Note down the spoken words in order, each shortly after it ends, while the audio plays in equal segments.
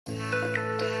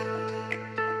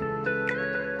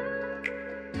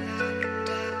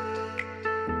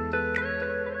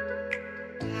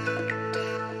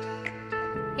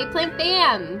Hey Plant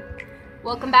Fam!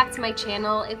 Welcome back to my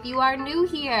channel. If you are new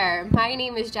here, my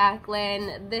name is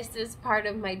Jacqueline. This is part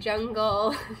of my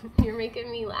jungle. You're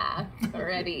making me laugh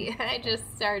already. I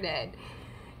just started.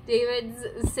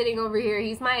 David's sitting over here.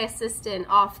 He's my assistant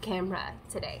off camera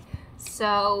today.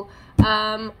 So,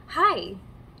 hi.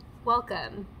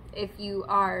 Welcome. If you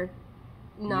are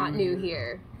not new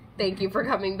here, thank you for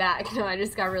coming back. No, I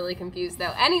just got really confused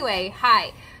though. Anyway,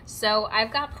 hi. So,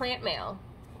 I've got plant mail.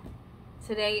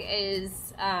 Today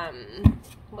is,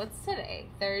 what's today?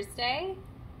 Thursday?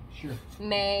 Sure.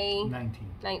 May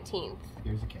 19th.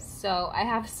 Here's a case. So I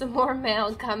have some more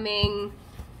mail coming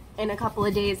in a couple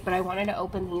of days, but I wanted to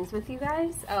open these with you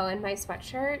guys. Oh, and my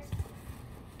sweatshirt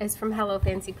is from Hello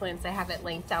Fancy Plants. I have it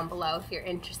linked down below if you're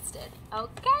interested.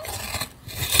 Okay.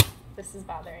 This is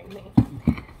bothering me.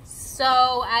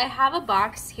 So I have a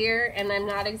box here, and I'm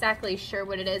not exactly sure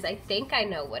what it is. I think I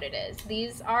know what it is.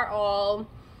 These are all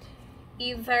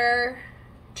either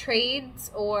trades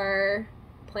or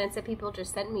plants that people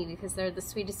just sent me because they're the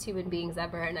sweetest human beings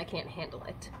ever and I can't handle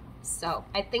it. So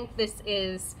I think this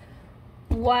is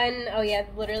one, oh yeah,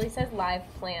 it literally says live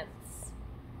plants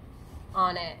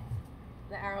on it.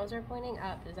 The arrows are pointing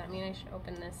up. Does that mean I should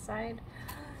open this side?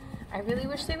 I really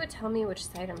wish they would tell me which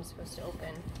side I'm supposed to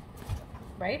open.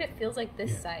 Right? It feels like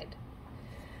this side.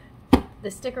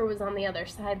 The sticker was on the other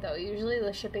side though. Usually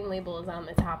the shipping label is on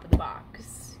the top of the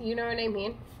box. You know what I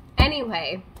mean?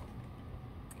 Anyway,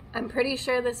 I'm pretty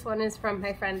sure this one is from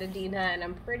my friend Adina, and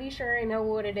I'm pretty sure I know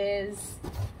what it is.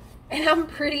 And I'm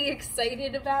pretty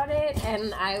excited about it,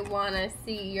 and I want to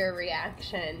see your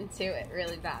reaction to it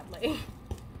really badly.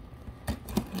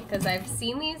 Because I've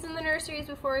seen these in the nurseries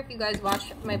before, if you guys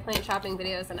watch my plant shopping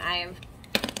videos, and I have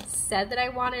said that I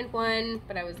wanted one,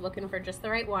 but I was looking for just the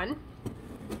right one.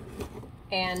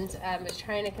 And I was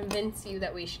trying to convince you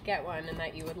that we should get one and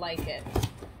that you would like it.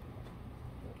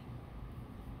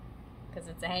 Because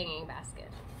it's a hanging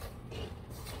basket.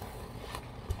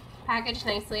 Packaged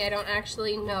nicely. I don't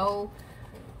actually know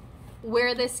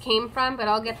where this came from, but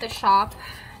I'll get the shop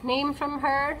name from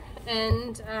her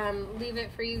and leave it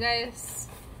for you guys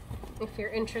if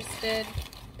you're interested.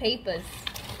 Papers.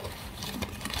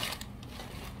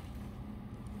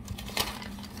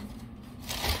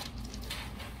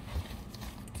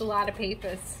 A lot of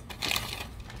papers.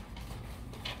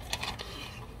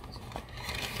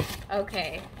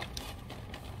 Okay.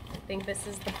 I think this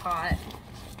is the pot.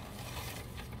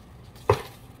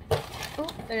 Oh,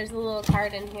 there's a little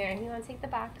card in here. You want to take the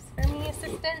box for me,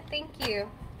 assistant? Thank you.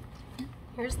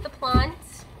 Here's the plant.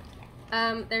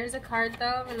 There's a card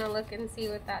though. I'm gonna look and see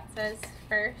what that says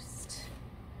first.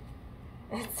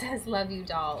 It says, "Love you,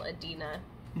 doll, Adina."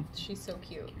 She's so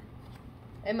cute.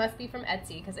 It must be from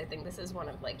Etsy because I think this is one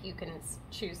of, like, you can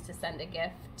choose to send a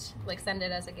gift, like send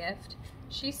it as a gift.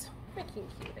 She's so freaking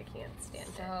cute. I can't stand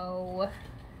it. So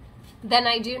then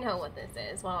I do know what this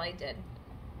is. Well, I did.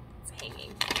 It's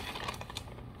hanging.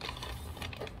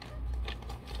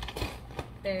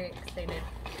 Very excited.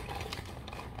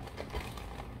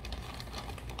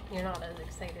 You're not as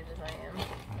excited as I am.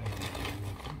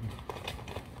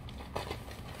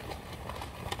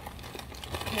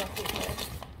 No, please.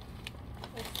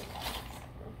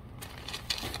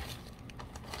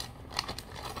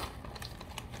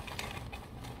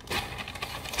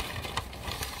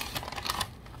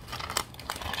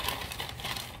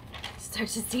 Start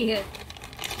to see it.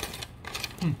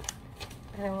 I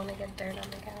don't want to get dirt on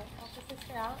the couch. I'll put this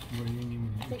here out. What do you need me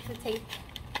to do? Take the tape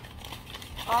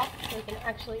off so we can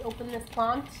actually open this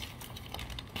plant.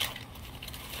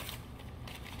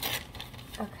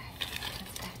 Okay,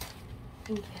 that's good.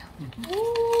 Thank you.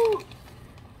 Woo!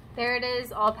 There it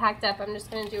is, all packed up. I'm just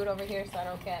going to do it over here so I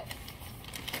don't get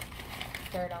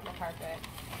dirt on the carpet.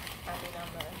 I mean on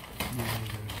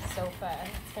the sofa.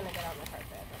 It's going to get on the carpet.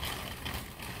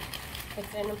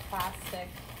 It's in a plastic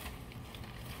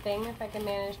thing. If I can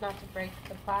manage not to break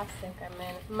the plastic, I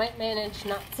might manage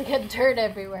not to get dirt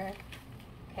everywhere.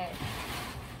 Okay.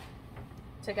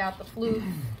 Took out the flute.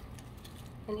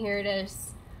 And here it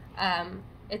is.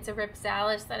 It's a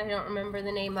Rhipsalis that I don't remember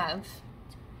the name of.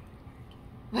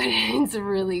 But it's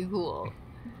really cool.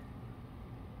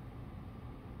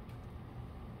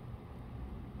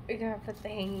 We gotta put the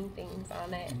hanging things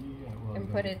on it and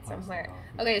put it somewhere.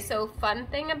 Okay, so fun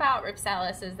thing about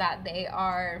Rhipsalis is that they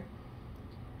are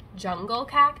jungle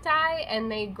cacti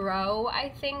and they grow, I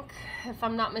think, if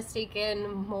I'm not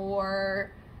mistaken,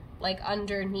 more like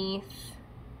underneath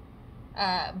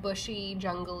bushy,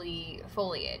 jungly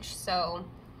foliage. So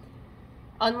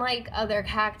unlike other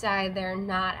cacti, they're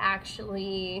not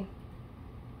actually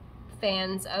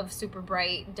fans of super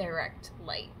bright direct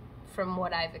light, from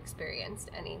what I've experienced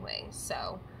anyway.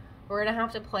 So We're gonna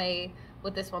have to play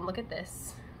with this one. Look at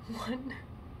this one.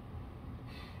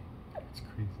 It's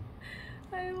crazy.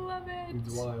 I love it.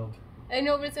 It's wild. I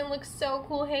know, but it's gonna look so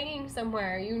cool hanging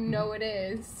somewhere. You know it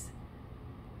is.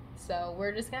 So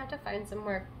we're just gonna have to find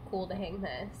somewhere cool to hang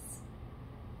this.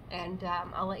 And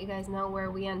I'll let you guys know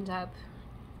where we end up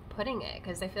putting it,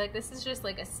 because I feel like this is just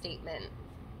like a statement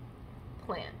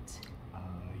plant.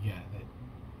 Yeah,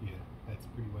 that's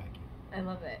pretty wacky. I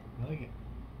love it. I like it.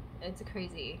 It's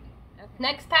crazy. Okay.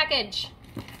 Next package.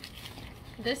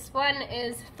 This one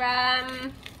is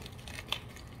from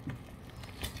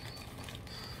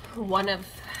one of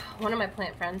my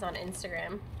plant friends on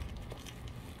Instagram.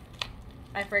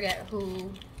 I forget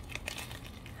who.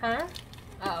 Huh?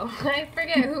 Oh, I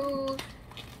forget who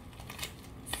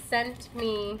sent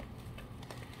me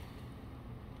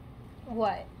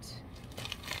what.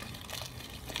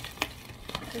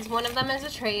 Because one of them is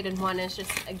a trade and one is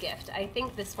just a gift. I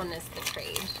think this one is the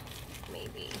trade,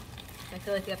 maybe. I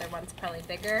feel like the other one's probably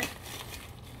bigger.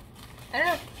 I don't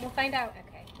know. We'll find out.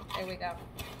 Okay, there we go.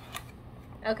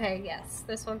 Okay, yes.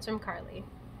 This one's from Carly.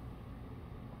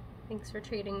 Thanks for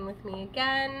trading with me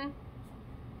again.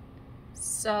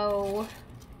 So,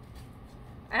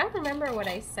 I don't remember what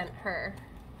I sent her,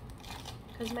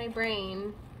 because my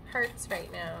brain hurts right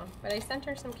now. But I sent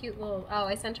her some cute little, oh,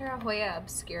 I sent her a Hoya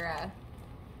obscura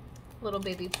little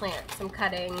baby plant, some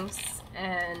cuttings,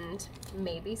 and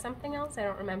maybe something else, I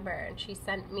don't remember. And she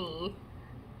sent me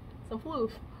some floof.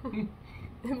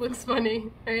 It looks funny,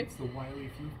 right? It's the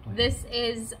wily floof plant. This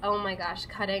is, oh my gosh,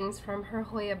 cuttings from her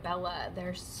Hoya Bella.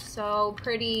 They're so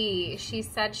pretty. She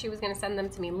said she was going to send them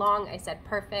to me long. I said,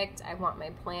 perfect. I want my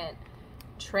plant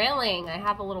trailing. I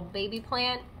have a little baby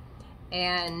plant,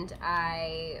 and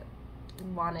I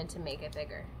wanted to make it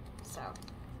bigger. So,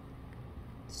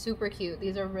 super cute.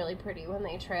 These are really pretty when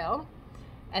they trail,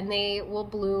 and they will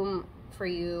bloom for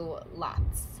you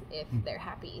lots if they're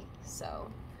happy.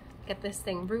 So get this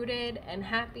thing rooted and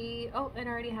happy. Oh, it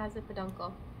already has a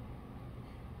peduncle.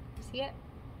 See it?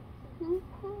 Look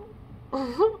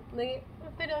at the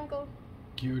peduncle.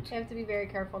 Cute. You have to be very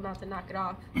careful not to knock it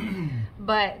off.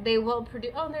 But they will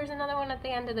produce. Oh, there's another one at the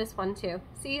end of this one too.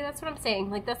 See, that's what I'm saying.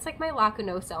 Like, that's like my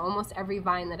Lacunosa. Almost every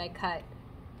vine that I cut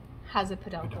has a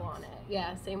peduncle on it.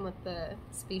 Yeah, same with the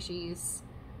species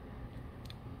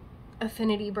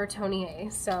Affinity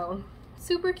Bertonier. So,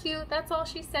 super cute. That's all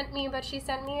she sent me, but she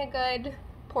sent me a good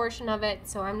portion of it,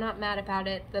 so I'm not mad about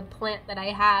it. The plant that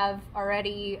I have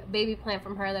already, baby plant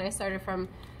from her that I started from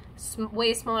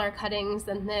way smaller cuttings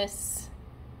than this,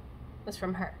 was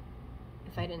from her,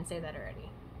 if I didn't say that already.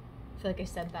 I feel like I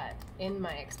said that in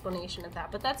my explanation of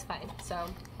that, but that's fine. So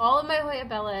all of my Hoya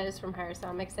Bella is from her, so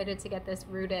I'm excited to get this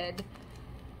rooted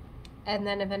and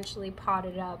then eventually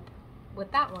potted up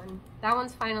with that one. That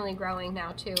one's finally growing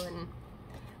now too, and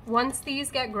once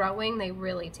these get growing, they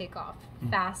really take off.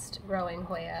 Fast growing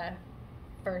Hoya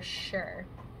for sure.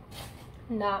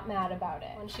 Not mad about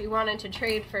it. When she wanted to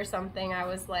trade for something, I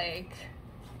was like,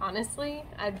 honestly,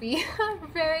 I'd be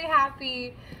very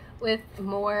happy with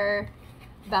more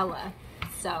Bella.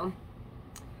 So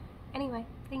anyway,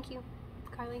 thank you,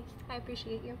 Carly. I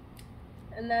appreciate you.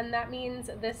 And then that means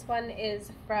this one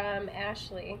is from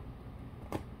Ashley.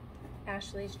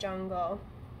 Ashley's Jungle.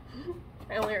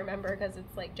 I only remember because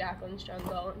it's like Jacqueline's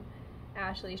Jungle and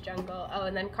Ashley's Jungle. Oh,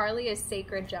 and then Carly is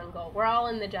Sacred Jungle. We're all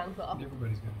in the jungle.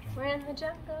 Everybody's got a jungle. We're in the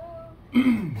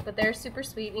jungle. But they're super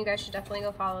sweet, and you guys should definitely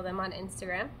go follow them on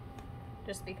Instagram,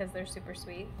 just because they're super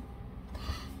sweet.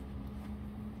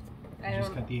 I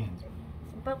just cut the ends.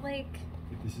 But like,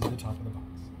 if this is the top of the box.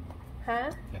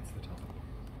 Huh? That's the top of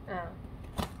the box.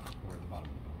 Oh. Or the bottom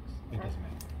of the box. It doesn't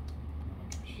matter. Oh my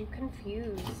gosh. I'm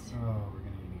confused. Oh, we're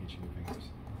gonna need to get you new fingers.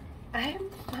 I'm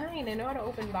fine. I know how to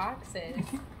open boxes.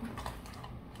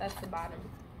 That's the bottom.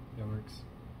 That works.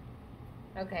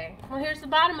 Okay. Well, here's the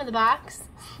bottom of the box.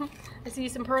 I see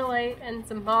some perlite and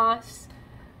some moss.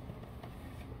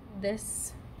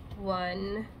 This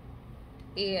one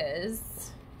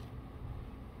is,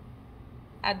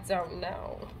 I don't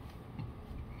know,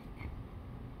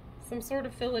 some sort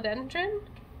of philodendron,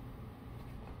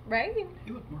 right?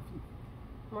 You look more floof.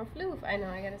 More floof. I know.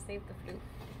 I gotta save the floof.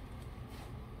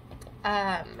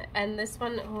 And this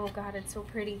one, oh god, it's so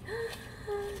pretty.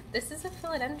 This is a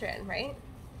philodendron, right?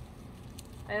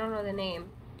 I don't know the name.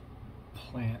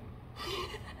 Plant.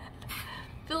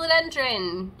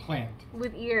 Philodendron. Plant.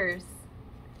 With ears.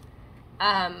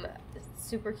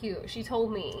 Super cute. She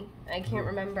told me. I can't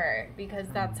remember because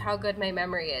that's how good my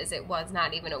memory is. It was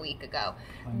not even a week ago.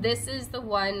 This is the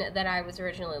one that I was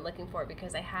originally looking for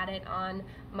because I had it on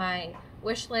my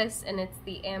wish list, and it's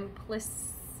the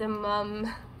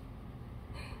Amplissumum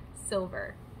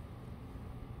Silver.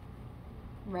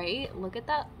 right? Look at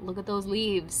that. Look at those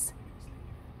leaves.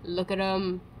 Look at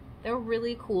them. They're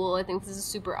really cool. I think this is a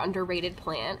super underrated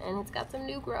plant, and it's got some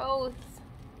new growth.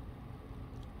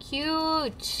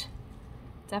 Cute.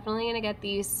 Definitely gonna get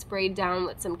these sprayed down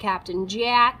with some Captain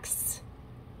Jacks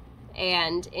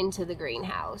and into the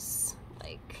greenhouse,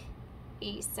 like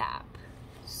ASAP.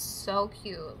 So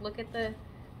cute. Look at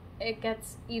it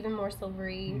gets even more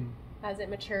silvery as it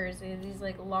matures. They have these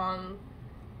like long,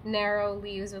 narrow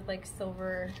leaves with like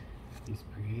silver. It's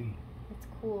pretty. It's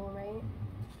cool, right?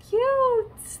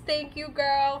 Cute. Thank you,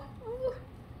 girl. Ooh.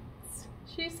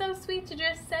 She's so sweet to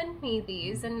just send me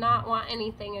these and not want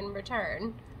anything in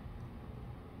return.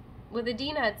 With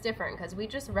Adina, it's different because we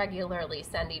just regularly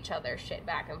send each other shit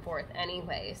back and forth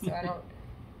anyway, so I don't,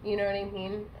 you know what I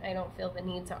mean? I don't feel the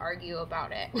need to argue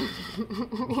about it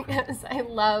because I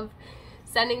love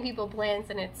sending people plants,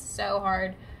 and it's so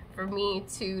hard for me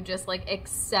to just like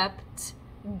accept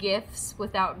gifts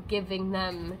without giving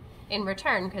them in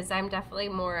return, because I'm definitely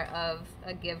more of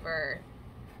a giver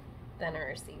than a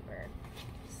receiver.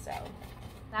 So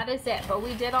that is it. But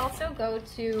we did also go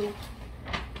to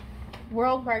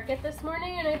World Market this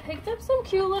morning, and I picked up some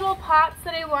cute little pots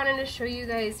that I wanted to show you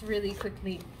guys really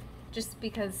quickly, just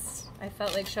because I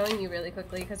felt like showing you really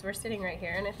quickly because we're sitting right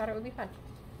here and I thought it would be fun.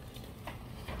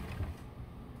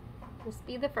 This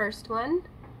be the first one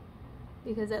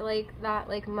because I like that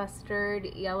like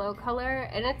mustard yellow color,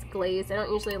 and it's glazed. I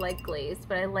don't usually like glazed,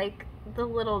 but I like the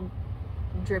little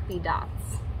drippy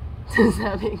dots. Does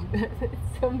that make sense?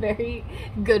 I'm very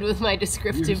good with my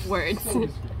descriptive words. So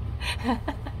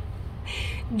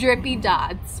drippy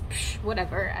dots. Psh,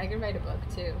 whatever. I can write a book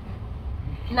too.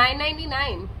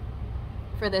 $9.99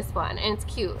 for this one, and it's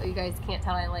cute. You guys can't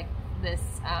tell I like this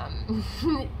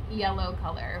yellow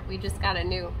color. We just got a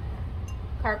new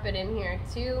carpet in here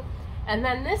too. And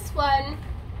then this one,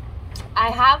 I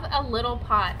have a little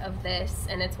pot of this,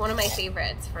 and it's one of my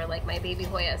favorites for like my baby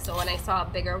Hoya. So when I saw a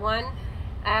bigger one,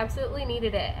 I absolutely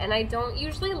needed it. And I don't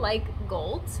usually like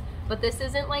gold, but this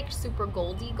isn't like super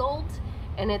goldy gold,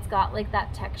 and it's got like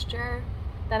that texture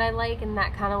that I like, and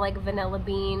that kind of like vanilla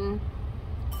bean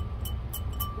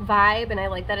vibe. And I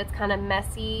like that it's kind of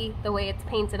messy the way it's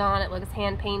painted on. It looks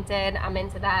hand painted. I'm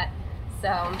into that.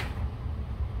 So,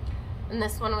 and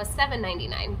this one was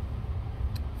 $7.99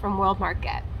 from World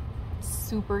Market.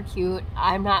 Super cute.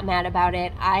 I'm not mad about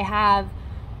it. I have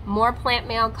more plant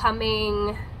mail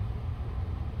coming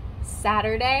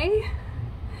Saturday,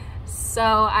 so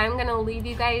I'm gonna leave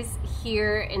you guys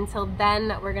here until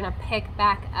then. We're gonna pick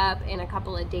back up in a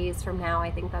couple of days from now.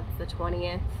 I think that's the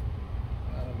 20th.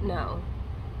 No,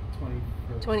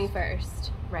 21st,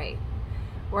 right?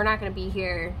 We're not gonna be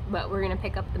here, but we're gonna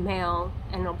pick up the mail,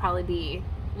 and it'll probably be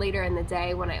later in the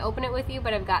day when I open it with you.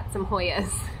 But I've got some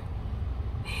Hoyas.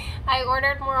 I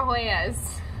ordered more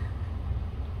Hoyas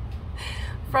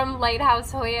from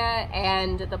Lighthouse Hoya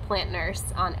and the Plant Nurse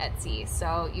on Etsy.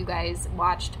 So you guys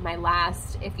watched my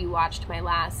last, if you watched my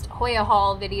last Hoya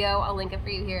haul video, I'll link it for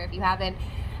you here if you haven't,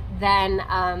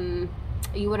 then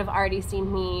you would have already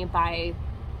seen me buy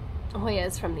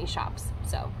Hoyas from these shops.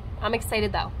 So I'm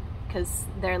excited though, because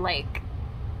they're like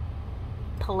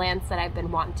plants that I've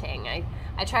been wanting.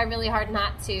 I try really hard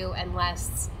not to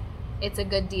unless it's a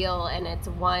good deal and it's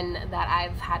one that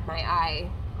I've had my eye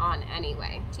on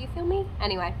anyway. Do you feel me?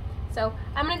 Anyway, so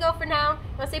I'm gonna go for now.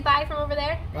 You wanna say bye from over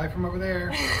there? Bye from over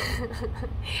there.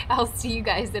 I'll see you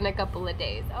guys in a couple of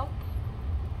days. Oh.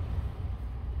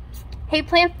 Hey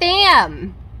plant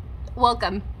fam!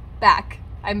 Welcome back.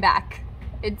 I'm back.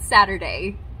 It's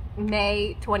Saturday,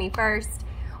 May 21st.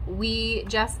 We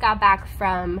just got back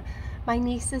from my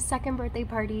niece's second birthday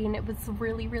party, and it was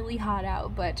really, really hot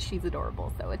out, but she's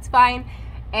adorable, so it's fine.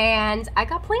 And I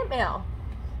got plant mail.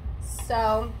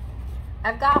 So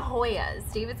I've got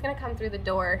Hoyas. David's gonna come through the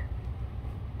door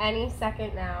any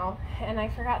second now, and I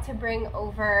forgot to bring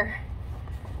over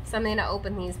something to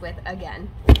open these with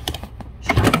again.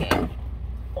 Shocking.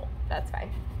 Oh, that's fine.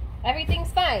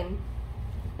 Everything's fine.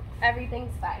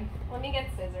 Everything's fine. Let me get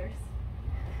scissors.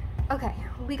 Okay,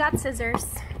 we got scissors.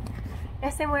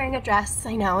 Yes, I'm wearing a dress.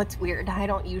 I know, it's weird. I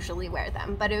don't usually wear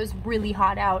them, but it was really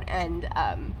hot out, and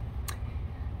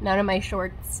none of my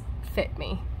shorts fit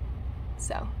me.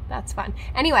 So that's fun.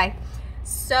 Anyway,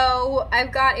 so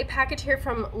I've got a package here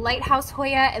from Lighthouse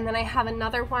Hoya, and then I have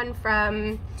another one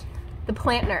from the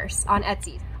Plant Nurse on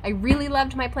Etsy. I really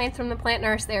loved my plants from the Plant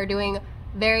Nurse. They are doing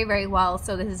very, very well.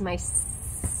 So this is my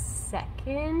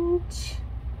second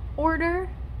order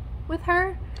with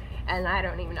her, and I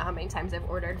don't even know how many times I've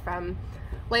ordered from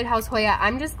Lighthouse Hoya.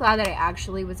 I'm just glad that I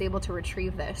actually was able to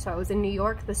retrieve this. So I was in New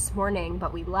York this morning,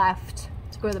 but we left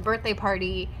to go to the birthday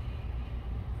party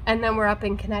And then we're up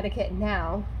in Connecticut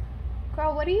now.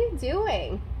 Girl, what are you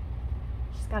doing?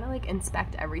 Just gotta like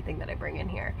inspect everything that I bring in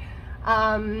here.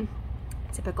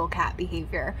 Typical cat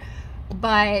behavior.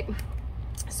 But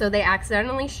so they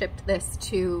accidentally shipped this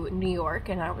to New York,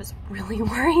 and I was really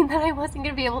worried that I wasn't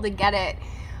gonna be able to get it.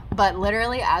 But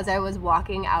literally as I was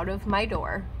walking out of my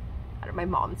door, out of my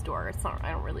mom's door, it's not,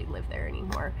 I don't really live there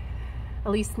anymore.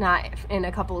 At least not in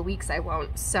a couple of weeks I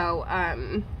won't. So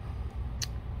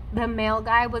the mail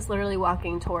guy was literally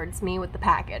walking towards me with the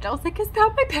package. I was like, is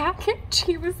that my package?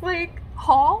 He was like,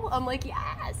 haul? I'm like,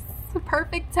 yes,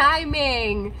 perfect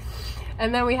timing.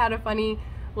 And then we had a funny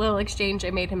little exchange. I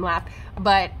made him laugh.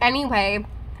 But anyway,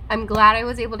 I'm glad I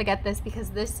was able to get this because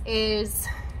this is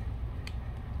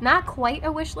not quite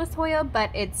a wish list Hoya, but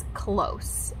it's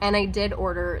close. And I did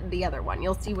order the other one.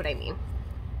 You'll see what I mean.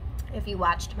 If you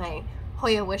watched my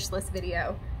Hoya wish list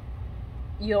video,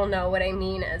 you'll know what I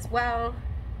mean as well.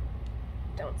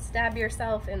 Don't stab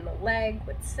yourself in the leg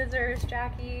with scissors,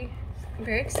 Jackie. I'm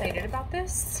very excited about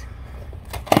this.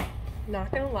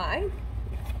 Not gonna lie.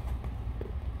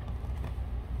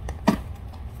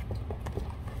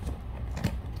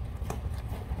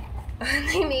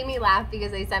 They made me laugh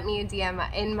because they sent me a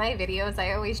DM. In my videos,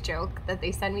 I always joke that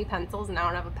they send me pencils and I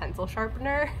don't have a pencil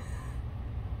sharpener.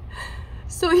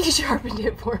 So he sharpened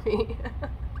it for me.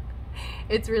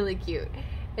 It's really cute.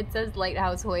 It says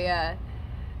Lighthouse Hoya,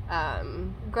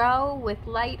 grow with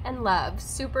light and love.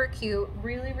 Super cute.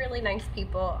 Really, really nice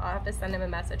people. I'll have to send him a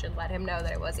message and let him know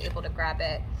that I was able to grab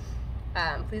it.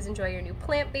 Please enjoy your new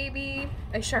plant, baby.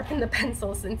 I sharpened the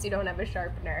pencil since you don't have a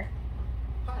sharpener.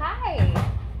 Hi.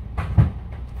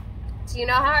 Do you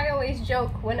know how I always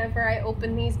joke whenever I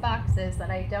open these boxes that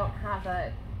I don't have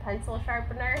a pencil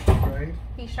sharpener? Right.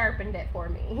 He sharpened it for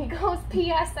me. He goes,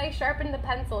 P.S. I sharpened the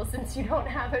pencil since you don't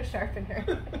have a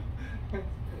sharpener.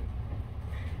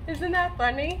 Isn't that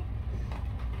funny?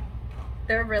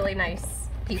 They're really nice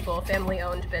people,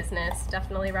 family-owned business.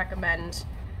 Definitely recommend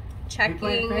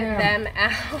checking them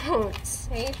out.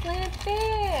 Hey, Plant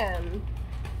Fam.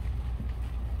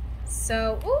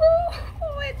 So,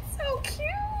 ooh, it's so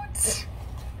cute.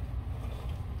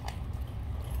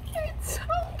 It's so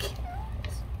cute.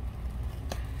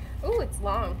 Ooh, it's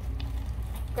long.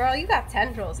 Girl, you got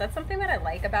tendrils. That's something that I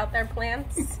like about their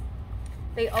plants.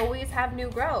 They always have new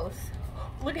growth.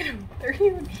 Look at them. They're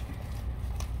huge.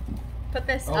 Put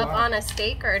this up on a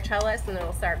stake or a trellis and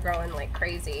it'll start growing like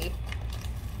crazy.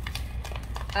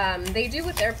 They do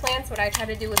with their plants what I try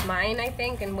to do with mine, I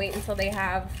think, and wait until they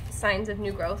have signs of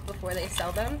new growth before they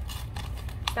sell them.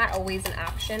 It's not always an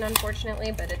option,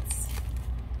 unfortunately, but it's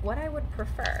what I would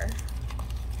prefer.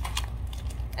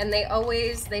 And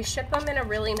they ship them in a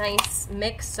really nice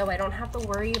mix, so I don't have to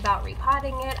worry about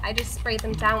repotting it. I just spray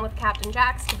them down with Captain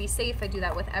Jacks to be safe. I do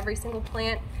that with every single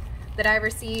plant that I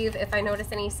receive. If I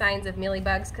notice any signs of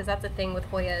mealybugs, because that's the thing with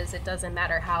Hoyas, it doesn't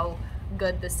matter how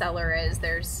good the seller is,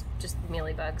 there's just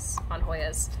mealybugs on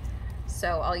Hoyas.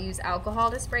 So I'll use alcohol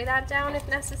to spray that down if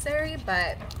necessary,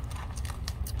 but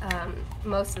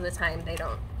most of the time they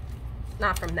don't,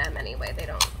 not from them anyway, they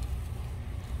don't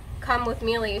come with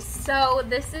mealies. So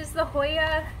this is the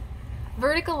Hoya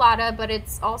verticulata, but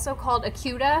it's also called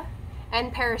acuta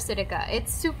and parasitica.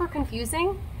 It's super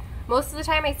confusing. Most of the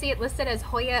time I see it listed as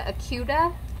Hoya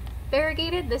acuta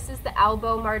variegated. This is the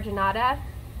Albo marginata.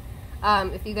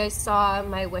 If you guys saw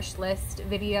my wish list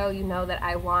video, you know that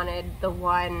I wanted the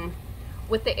one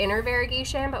with the inner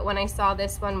variegation, but when I saw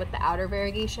this one with the outer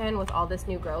variegation with all this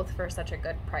new growth for such a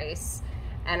good price,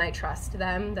 and I trust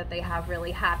them that they have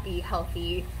really happy,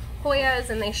 healthy Hoyas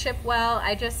and they ship well,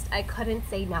 I couldn't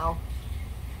say no.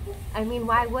 I mean,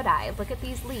 why would I? Look at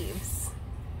these leaves.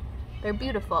 They're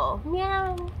beautiful.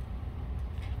 Meow.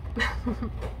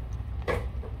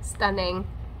 Stunning.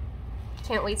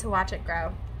 Can't wait to watch it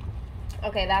grow.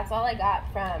 Okay, that's all I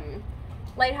got from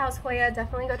Lighthouse Hoya.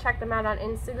 Definitely go check them out on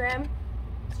Instagram.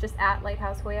 It's just at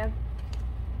Lighthouse Hoya.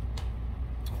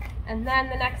 And then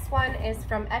the next one is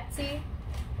from Etsy,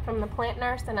 from the Plant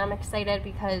Nurse, and I'm excited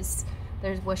because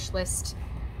there's wish list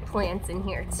plants in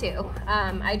here too.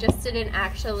 I just didn't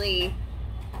actually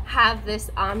have this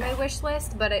on my wish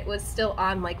list, but it was still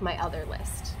on like my other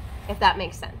list, if that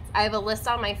makes sense. I have a list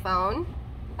on my phone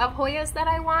of Hoyas that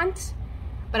I want,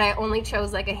 but I only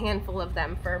chose like a handful of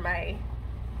them for my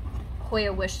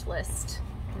Hoya wish list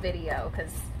video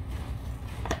because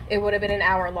it would have been an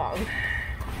hour long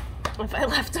if I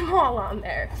left them all on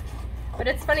there. But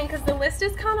it's funny because the list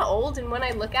is kind of old, and when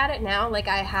I look at it now, like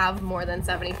I have more than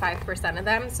 75% of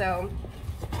them, so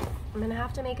I'm gonna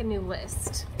have to make a new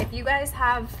list. If you guys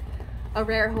have a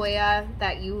rare Hoya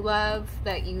that you love,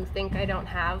 that you think I don't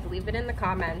have, leave it in the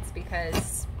comments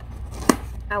because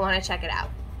I want to check it out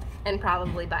and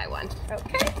probably buy one.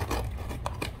 Okay.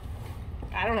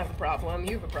 I don't have a problem.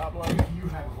 You have a problem. You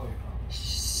have a Hoya problem.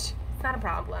 Shh. It's not a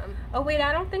problem. Oh wait,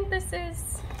 I don't think this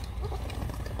is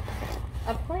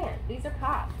a plant. These are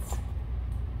pots.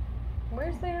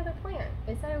 Where's the other plant?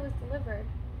 It said it was delivered.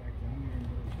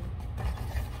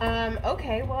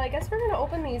 Okay, well I guess we're gonna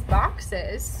open these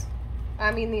boxes.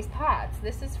 I mean these pots.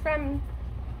 This is from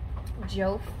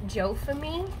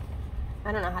Jofami.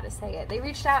 I don't know how to say it. They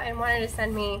reached out and wanted to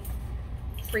send me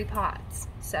 3 pots.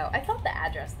 So I thought the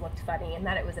address looked funny and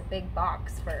that it was a big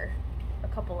box for a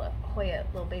couple of Hoya,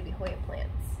 little baby Hoya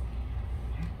plants.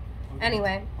 Okay.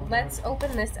 Anyway, let's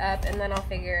open this up and then I'll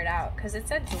figure it out because it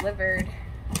said delivered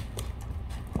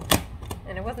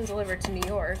and it wasn't delivered to New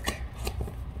York.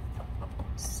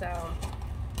 So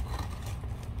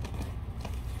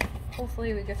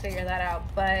hopefully we could figure that out,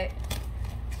 but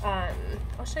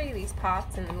I'll show you these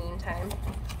pots in the meantime.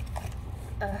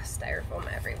 Styrofoam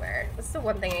everywhere. That's the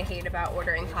one thing I hate about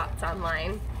ordering pots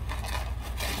online.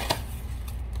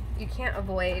 You can't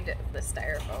avoid the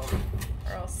styrofoam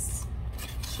or else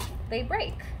they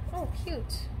break. Oh,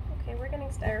 cute. Okay, we're getting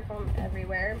styrofoam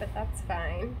everywhere, but that's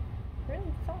fine. I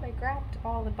really thought I grabbed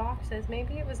all the boxes.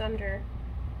 Maybe it was underneath.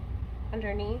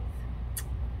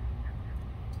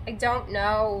 I don't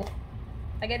know.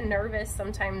 I get nervous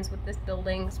sometimes with this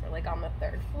building because we're like on the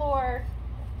 3rd floor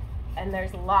and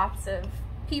there's lots of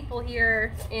people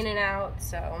here in and out,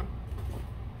 so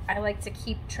I like to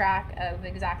keep track of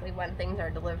exactly when things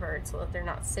are delivered so that they're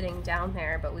not sitting down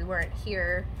there, but we weren't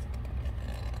here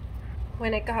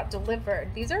when it got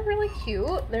delivered. These are really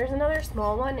cute. There's another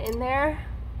small one in there.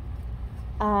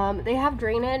 They have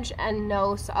drainage and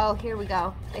no, so, oh, here we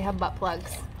go. They have butt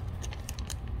plugs.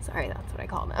 Sorry, that's what I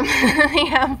call them. They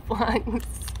have plugs.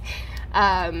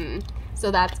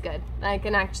 So that's good. I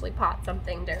can actually pot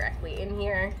something directly in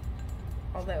here.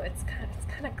 Although it's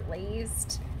kind of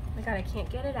glazed. Oh my god, I can't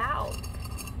get it out.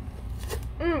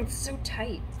 It's so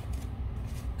tight.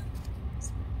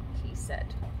 He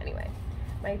said. Anyway,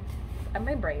 my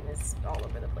brain is all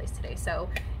over the place today. So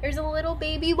here's a little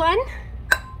baby one.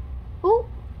 Ooh,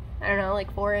 I don't know,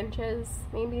 like 4 inches,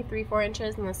 maybe 3-4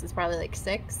 inches, and this is probably like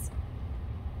 6.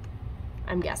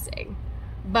 I'm guessing.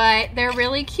 But they're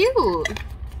really cute.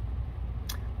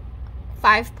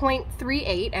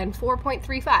 5.38 and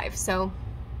 4.35, so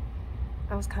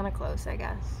I was kind of close, I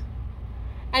guess.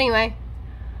 Anyway,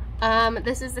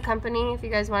 this is the company if you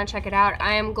guys want to check it out.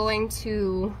 I am going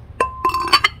to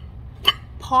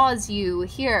pause you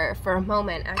here for a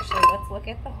moment. Actually, let's look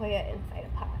at the Hoya inside a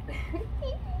pot.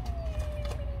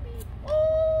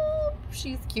 Oh,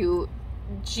 she's cute.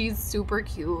 She's super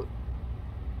cute.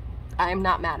 I'm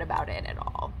not mad about it at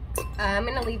all. I'm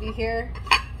gonna leave you here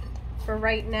for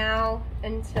right now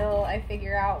until I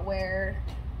figure out where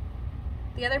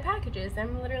the other package is.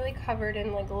 I'm literally covered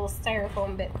in like little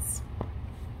styrofoam bits.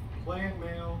 Plant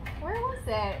mail. Where was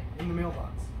it? In the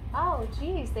mailbox. Oh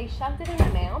geez, they shoved it in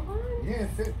the mailbox? Yeah,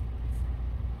 that's it.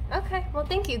 Okay, well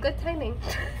thank you, good timing.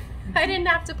 I didn't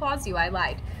have to pause you, I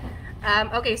lied.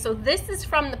 Okay, so this is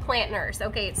from the plant nurse.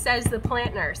 Okay, it says the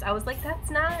plant nurse. I was like,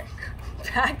 that's not.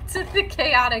 Back to the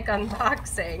chaotic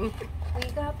unboxing. We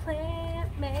got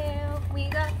plant mail. We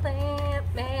got plant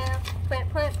mail.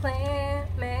 Plant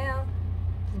mail.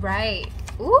 Right.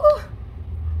 Ooh.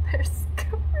 There's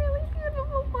really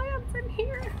beautiful plants in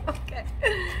here. Okay.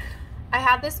 I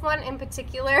have this one in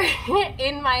particular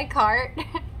in my cart.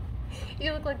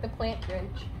 You look like the plant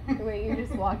Grinch. The way you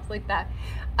just walked like that.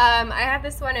 I have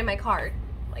this one in my cart.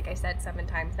 Like I said 7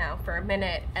 times now, for a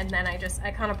minute, and then I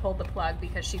kind of pulled the plug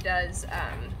because she does,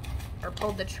 or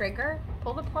pulled the trigger.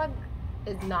 Pull the plug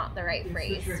is not the right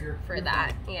phrase for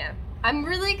that. Yeah. I'm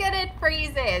really good at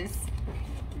phrases.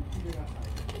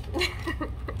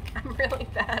 I'm really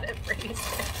bad at phrases.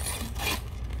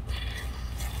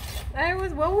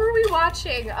 What were we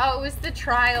watching? Oh, it was the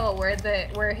trial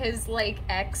where his like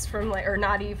ex from like, or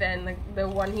not even, the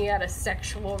one he had a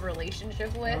sexual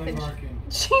relationship with. Ellen Barkin.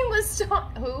 She was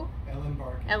who? Ellen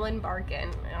Barkin. Ellen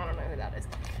Barkin. I don't know who that is.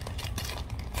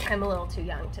 I'm a little too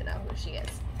young to know who she is.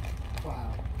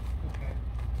 Wow. Okay.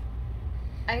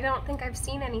 I don't think I've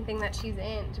seen anything that she's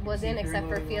was in except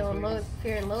for Fear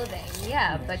and Loathing.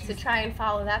 Yeah, but to try and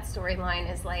follow that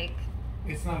storyline is like.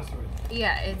 It's not a storyline.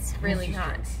 Yeah, it's really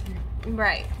not.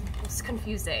 Right. It's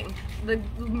confusing. The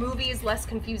movie is less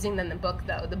confusing than the book,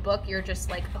 though. The book, you're just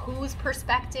like, whose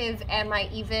perspective am I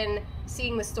even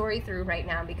seeing the story through right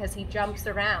now? Because he jumps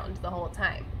around the whole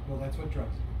time. Well, that's what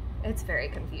drugs do. It's very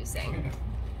confusing.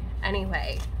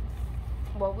 Anyway,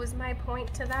 what was my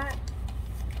point to that?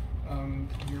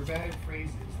 You're bad at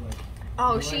phrases. Like,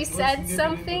 oh, she said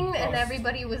something and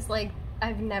everybody was like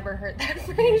I've never heard that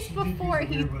phrase before.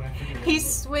 He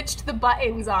switched the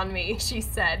buttons on me, she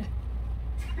said.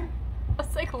 I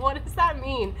was like, what does that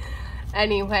mean?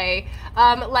 Anyway,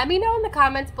 let me know in the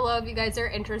comments below if you guys are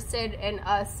interested in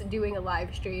us doing a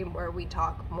live stream where we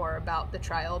talk more about the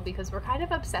trial, because we're kind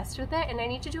of obsessed with it and I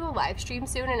need to do a live stream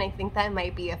soon and I think that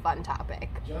might be a fun topic.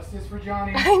 Justice for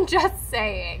Johnny. I'm just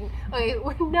saying. Okay,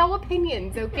 we're no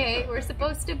opinions, okay? We're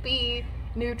supposed to be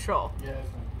neutral. Yeah, that's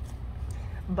fine.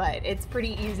 But it's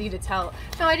pretty easy to tell.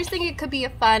 No, I just think it could be a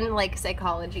fun, like,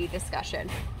 psychology discussion.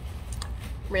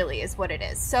 Really is what it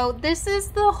is. So this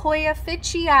is the Hoya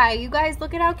Fitchii. You guys,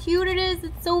 look at how cute it is.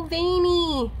 It's so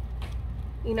veiny.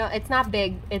 You know, it's not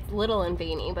big. It's little and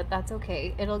veiny, but that's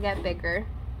okay. It'll get bigger.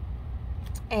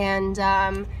 And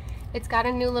it's got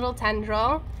a new little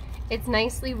tendril. It's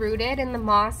nicely rooted in the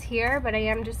moss here, but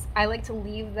I like to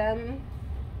leave them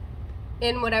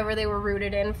in whatever they were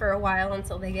rooted in for a while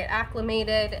until they get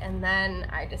acclimated, and then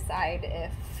I decide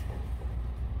if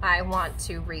I want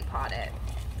to repot it.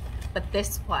 But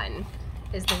this one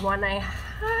is the one I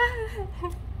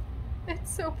had.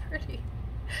 It's so pretty.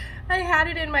 I had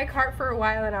it in my cart for a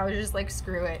while and I was just like,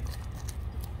 screw it.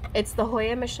 It's the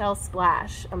Hoya Michelle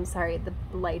Splash. I'm sorry, the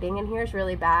lighting in here is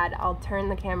really bad. I'll turn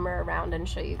the camera around and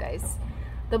show you guys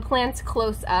the plants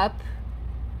close up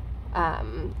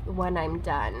when I'm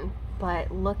done.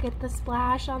 But look at the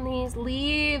splash on these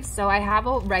leaves. So I have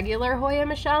a regular Hoya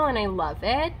Michelle and I love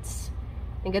it.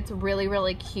 I think it's really,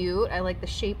 really cute. I like the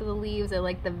shape of the leaves. I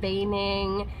like the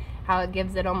veining, how it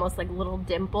gives it almost like little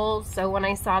dimples. So when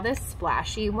I saw this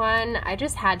splashy one, I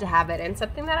just had to have it. And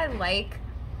something that I like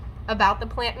about the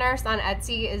Plant Nurse on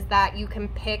Etsy is that you can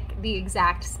pick the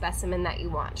exact specimen that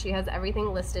you want. She has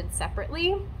everything listed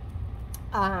separately,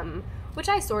 which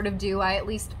I sort of do. I at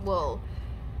least will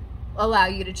allow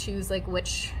you to choose like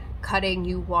which cutting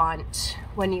you want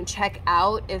when you check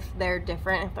out. If they're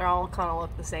different, if they're all kind of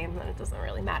look the same, then it doesn't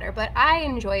really matter. But I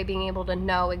enjoy being able to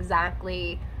know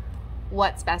exactly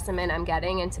what specimen I'm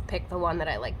getting and to pick the one that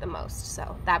I like the most.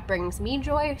 So that brings me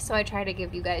joy, so I try to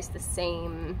give you guys the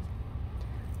same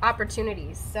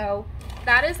opportunities. So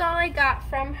that is all I got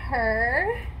from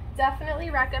her.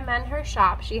 Definitely recommend her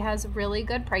shop. She has really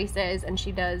good prices and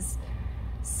she does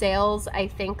sales, I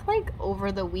think, like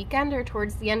over the weekend or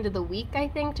towards the end of the week, I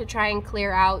think, to try and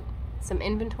clear out some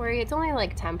inventory. It's only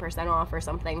like 10% off or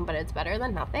something, but it's better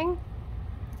than nothing.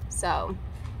 So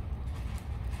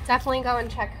definitely go and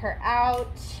check her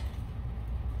out.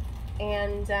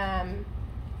 And I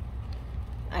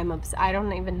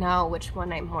don't even know which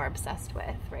one I'm more obsessed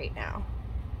with right now,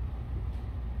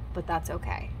 but that's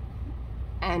okay.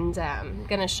 And I'm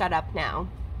gonna shut up now,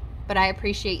 but I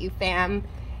appreciate you, fam.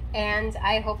 And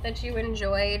I hope that you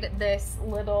enjoyed this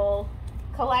little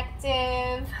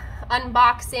collective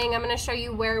unboxing. I'm going to show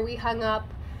you where we hung up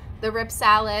the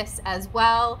Rhipsalis as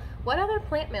well. What other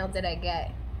plant mail did I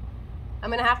get?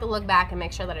 I'm going to have to look back and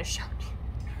make sure that I showed you.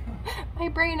 My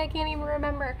brain, I can't even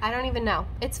remember. I don't even know.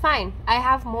 It's fine. I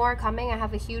have more coming. I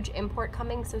have a huge import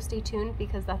coming, so stay tuned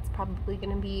because that's probably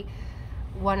going to be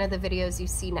one of the videos you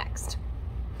see next.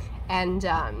 And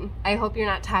I hope you're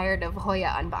not tired of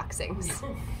Hoya unboxings.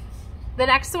 The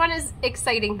next one is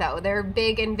exciting though. They're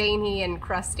big and veiny and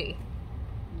crusty.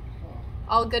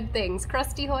 All good things.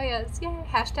 Crusty Hoyas. Yay.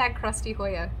 Hashtag crusty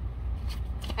Hoya.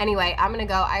 Anyway, I'm gonna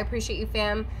go. I appreciate you,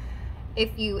 fam.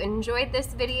 If you enjoyed this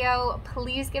video,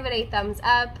 please give it a thumbs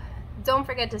up. Don't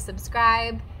forget to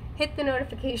subscribe. Hit the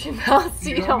notification bell so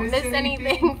you don't miss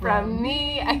anything from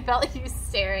me. I felt you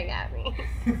staring at me.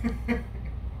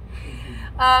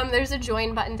 There's a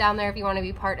join button down there if you want to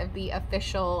be part of the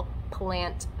official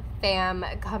plant fam.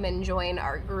 Come and join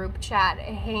our group chat,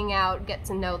 hang out, get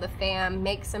to know the fam,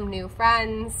 make some new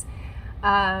friends.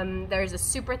 There's a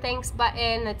super thanks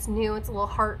button that's new. It's a little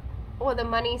heart with a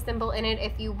money symbol in it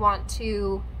if you want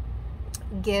to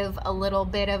give a little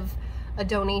bit of a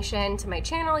donation to my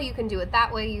channel. You can do it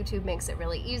that way. YouTube makes it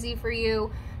really easy for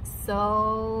you.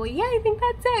 So yeah, I think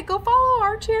that's it. Go follow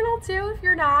our channel too if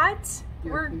you're not.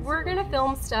 Yeah, we're gonna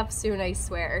film stuff soon, I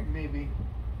swear. Maybe.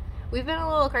 We've been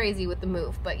a little crazy with the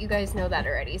move, but you guys know that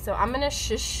already. So I'm gonna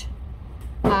shush.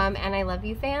 And I love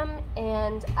you, fam.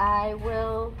 And I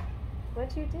will,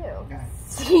 what'd you do?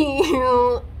 See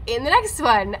you in the next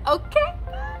one. Okay.